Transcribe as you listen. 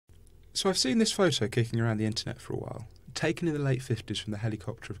So I've seen this photo kicking around the internet for a while, taken in the late 50s from the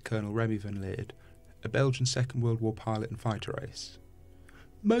helicopter of Colonel Remy van Leerd, a Belgian Second World War pilot and fighter ace.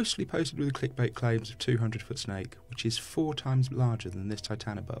 Mostly posted with the clickbait claims of 200-foot snake, which is 4 times larger than this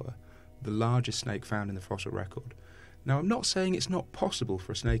titanoboa, the largest snake found in the fossil record. Now, I'm not saying it's not possible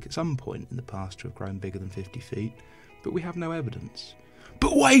for a snake at some point in the past to have grown bigger than 50 feet, but we have no evidence.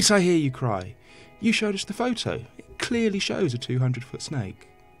 But wait, I hear you cry. You showed us the photo. It clearly shows a 200-foot snake.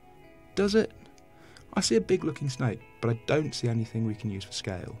 Does it? I see a big-looking snake, but I don't see anything we can use for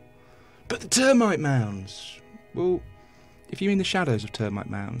scale. But the termite mounds! Well, if you mean the shadows of termite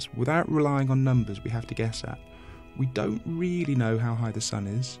mounds, without relying on numbers we have to guess at, we don't really know how high the sun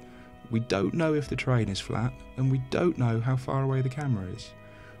is, we don't know if the terrain is flat, and we don't know how far away the camera is.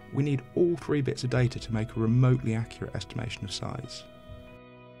 We need all 3 bits of data to make a remotely accurate estimation of size.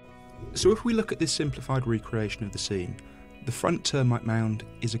 So if we look at this simplified recreation of the scene, the front termite mound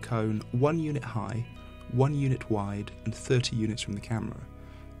is a cone 1 unit high, 1 unit wide, and 30 units from the camera.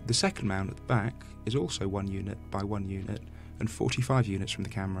 The second mound at the back is also 1 unit by 1 unit and 45 units from the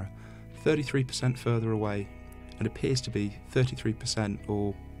camera, 33% further away, and appears to be 33%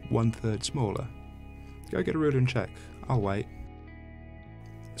 or 1/3 smaller. Go get a ruler and check. I'll wait.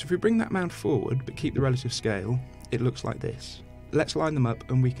 So if we bring that mound forward but keep the relative scale, it looks like this. Let's line them up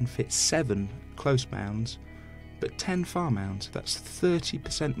and we can fit 7 close mounds, but 10 far mounds. That's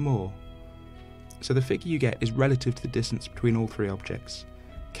 30% more. So the figure you get is relative to the distance between all 3 objects: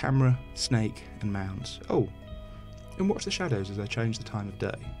 camera, snake, and mounds. Oh, and watch the shadows as they change the time of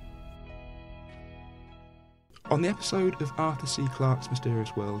day. On the episode of Arthur C. Clarke's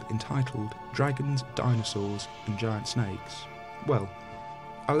Mysterious World entitled Dragons, Dinosaurs and Giant Snakes, well,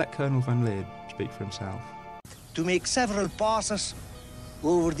 I'll let Colonel van Leerd speak for himself. To make several passes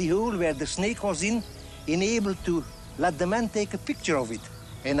over the hole where the snake was in, enabled to let the man take a picture of it.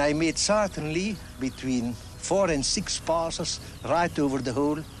 And I made certainly between 4 and 6 passes right over the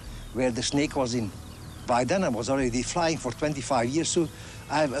hole where the snake was in. By then I was already flying for 25 years, so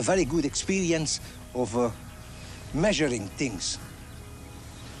I have a very good experience of measuring things.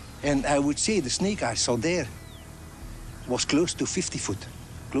 And I would say the snake I saw there was close to 50 foot.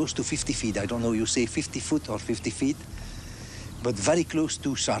 Close to 50 feet. I don't know, you say 50 foot or 50 feet, but very close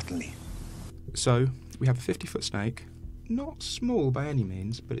to, certainly. So, we have a 50-foot snake, not small by any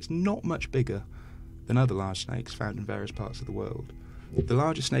means, but it's not much bigger than other large snakes found in various parts of the world. The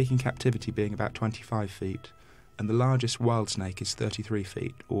largest snake in captivity being about 25 feet, and the largest wild snake is 33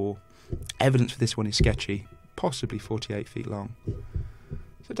 feet, or, evidence for this one is sketchy, possibly 48 feet long.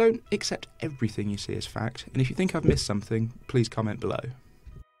 So don't accept everything you see as fact, and if you think I've missed something, please comment below.